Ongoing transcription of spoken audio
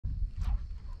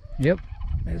Yep,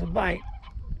 there's a bite.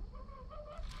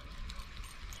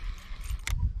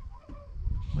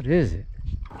 What is it?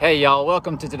 Hey y'all,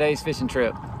 welcome to today's fishing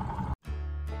trip.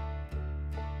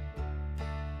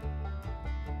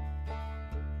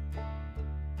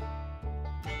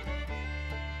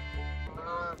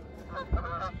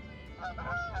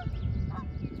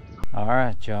 All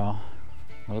right, y'all.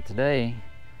 Well, today,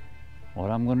 what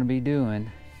I'm going to be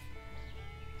doing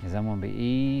is I'm going to be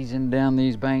easing down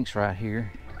these banks right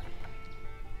here,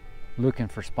 looking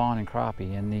for spawning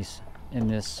crappie in this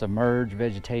submerged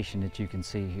vegetation that you can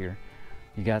see here.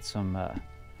 You got some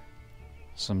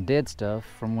dead stuff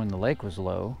from when the lake was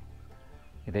low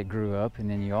that grew up, and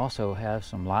then you also have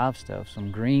some live stuff, some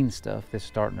green stuff that's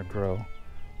starting to grow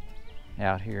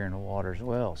out here in the water as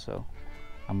well. So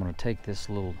I'm going to take this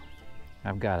little,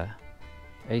 I've got a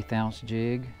 1/8 ounce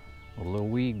jig with a little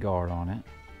weed guard on it,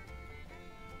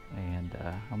 and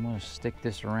I'm going to stick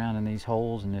this around in these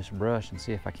holes in this brush and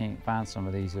see if I can't find some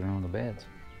of these that are on the beds.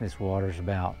 This water's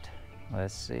about,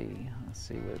 let's see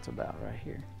what it's about right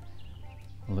here.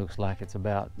 It looks like it's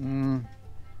about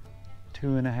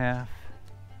 2.5,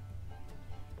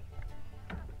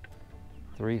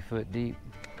 3 foot deep.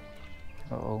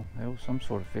 Uh-oh, there was some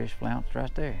sort of fish flounced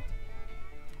right there.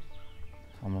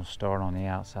 I'm gonna start on the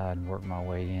outside and work my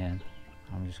way in.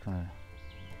 I'm just gonna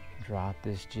drop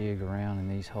this jig around in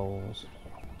these holes.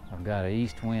 I've got an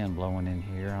east wind blowing in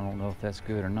here. I don't know if that's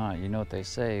good or not. You know what they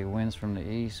say, winds from the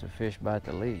east, the fish bite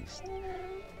the least.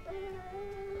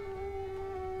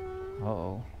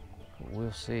 Uh-oh,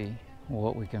 we'll see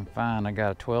what we can find. I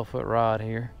got a 12-foot rod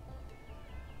here.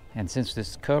 And since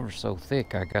this cover's so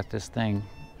thick, I got this thing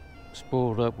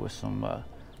spooled up with some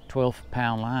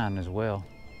 12-pound line as well.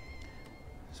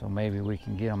 So maybe we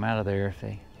can get them out of there if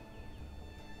they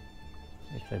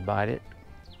bite it.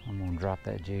 I'm gonna drop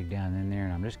that jig down in there,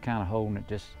 and I'm just kind of holding it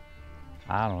just,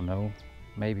 I don't know,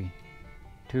 maybe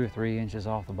 2 or 3 inches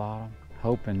off the bottom,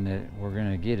 hoping that we're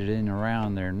gonna get it in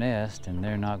around their nest and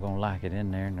they're not gonna like it in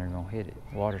there and they're gonna hit it.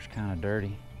 Water's kind of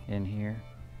dirty in here.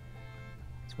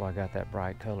 That's why I got that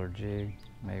bright colored jig.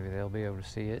 Maybe they'll be able to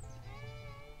see it.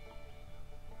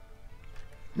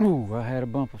 Ooh, I had a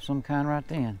bump of some kind right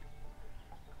then.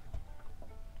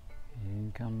 He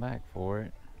didn't come back for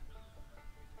it.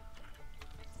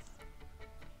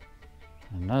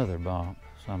 Another bump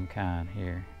of some kind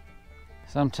here.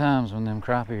 Sometimes when them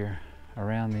crappie are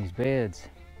around these beds,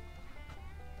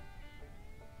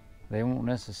 they won't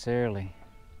necessarily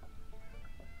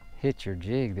hit your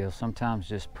jig. They'll sometimes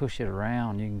just push it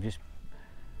around. You can just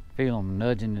feel them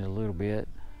nudging it a little bit.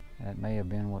 That may have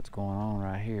been what's going on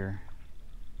right here.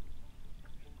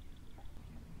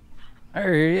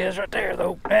 There he is right there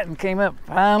though. That one came up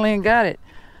finally and got it.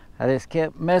 I just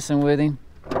kept messing with him.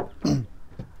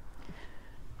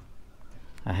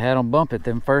 I had him bump it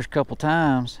them first couple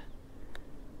times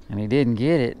and he didn't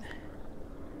get it.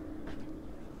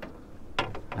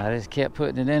 I just kept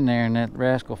putting it in there and that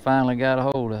rascal finally got a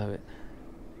hold of it.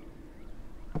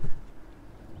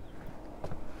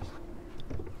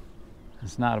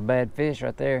 It's not a bad fish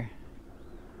right there.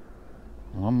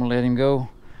 Well, I'm gonna let him go.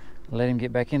 Let him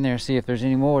get back in there and see if there's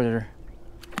any more that are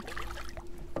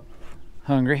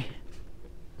hungry.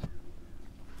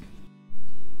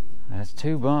 That's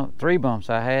 3 bumps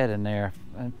I had in there.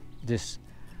 Just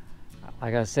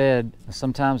like I said,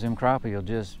 sometimes them crappie will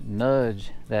just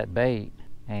nudge that bait,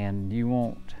 and they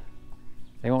won't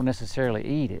necessarily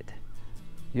eat it.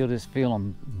 You'll just feel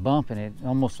them bumping it,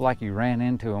 almost like you ran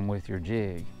into them with your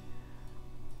jig.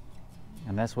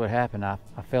 And that's what happened. I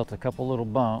felt a couple little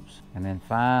bumps, and then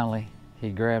finally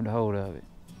he grabbed a hold of it.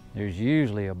 There's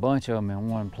usually a bunch of them in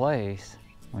one place.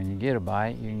 When you get a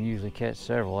bite, you can usually catch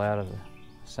several out of the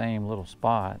same little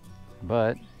spot,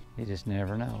 but you just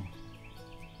never know.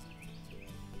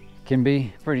 It can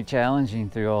be pretty challenging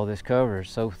through all this cover.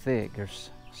 It's so thick. There's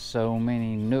so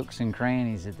many nooks and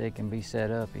crannies that they can be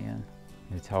set up in.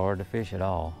 It's hard to fish at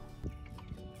all.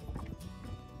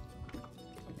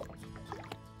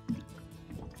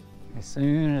 As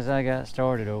soon as I got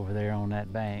started over there on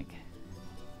that bank,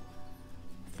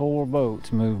 4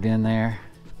 boats moved in there.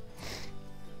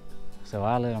 So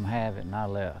I let them have it and I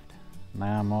left.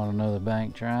 Now I'm on another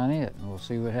bank trying it, and we'll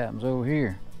see what happens over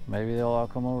here. Maybe they'll all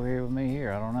come over here with me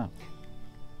here, I don't know.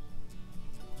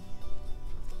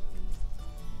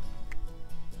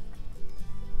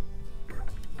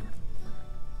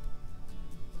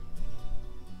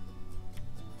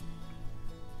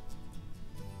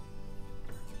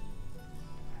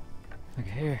 Look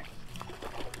here.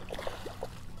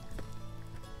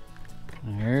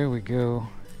 There we go.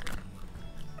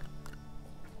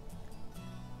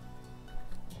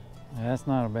 That's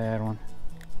not a bad one.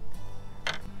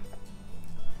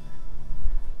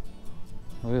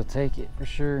 we'll take it for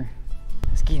sure.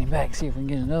 Let's get him back, see if we can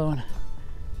get another one.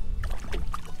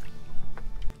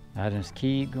 I just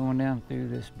keep going down through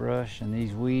this brush and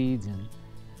these weeds and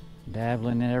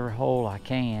dabbling in every hole I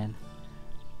can.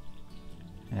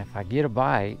 And if I get a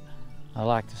bite, I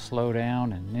like to slow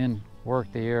down and then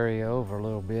work the area over a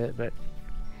little bit, but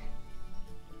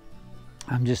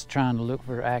I'm just trying to look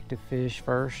for active fish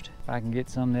first. If I can get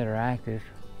some that are active,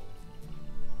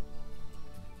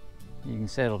 you can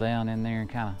settle down in there and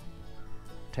kind of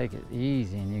take it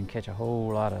easy, and you can catch a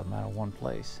whole lot of them out of one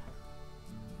place.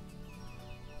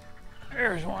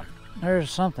 There's one.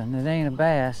 There's something. It ain't a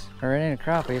bass, or it ain't a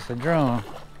crappie, it's a drum.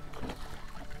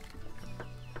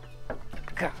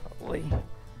 Golly.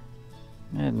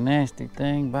 That nasty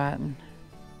thing biting.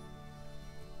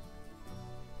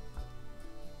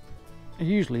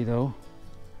 Usually though,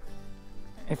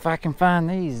 if I can find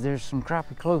these, there's some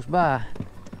crappie close by.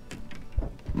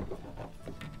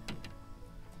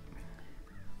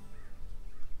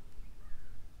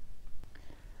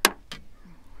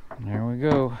 There we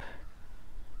go.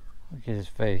 Look at his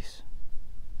face.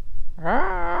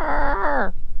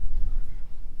 Arr!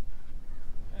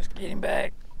 Let's get him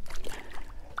back.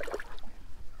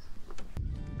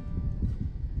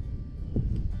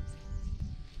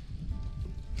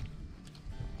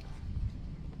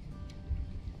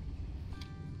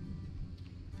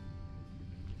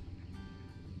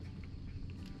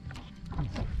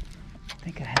 I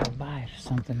think I have a bite or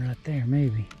something right there,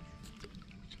 maybe.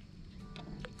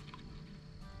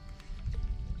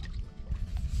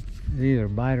 It's either a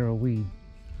bite or a weed.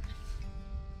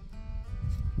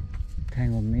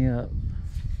 Tangled me up.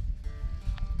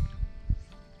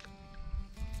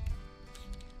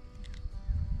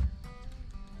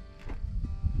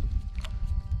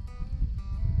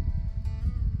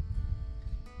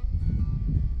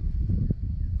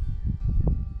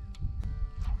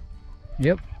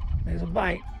 Yep, there's a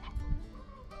bite.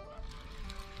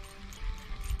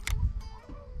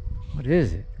 What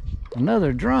is it?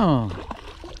 Another drum.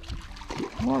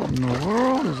 What in the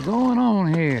world is going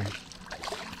on here?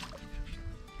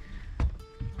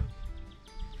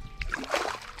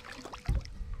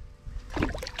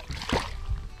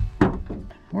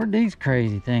 Where'd these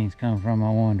crazy things come from, I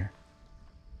wonder?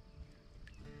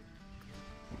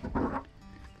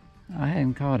 I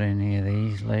hadn't caught any of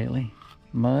these lately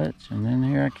much, and then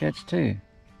here I catch two.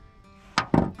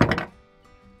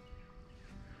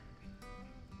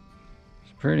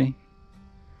 It's pretty.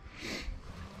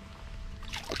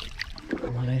 I'm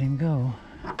gonna let him go.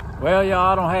 Well,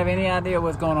 y'all, I don't have any idea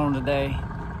what's going on today.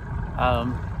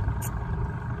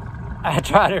 I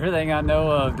tried everything I know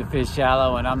of to fish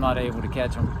shallow, and I'm not able to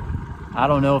catch them. I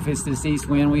don't know if it's this east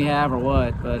wind we have or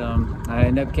what, but I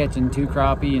ended up catching 2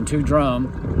 crappie and 2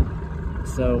 drum.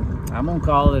 So I'm gonna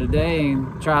call it a day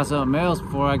and try something else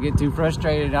before I get too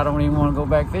frustrated. I don't even want to go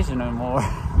back fishing no more.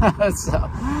 So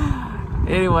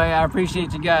anyway, I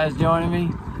appreciate you guys joining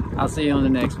me. I'll see you on the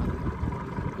next one.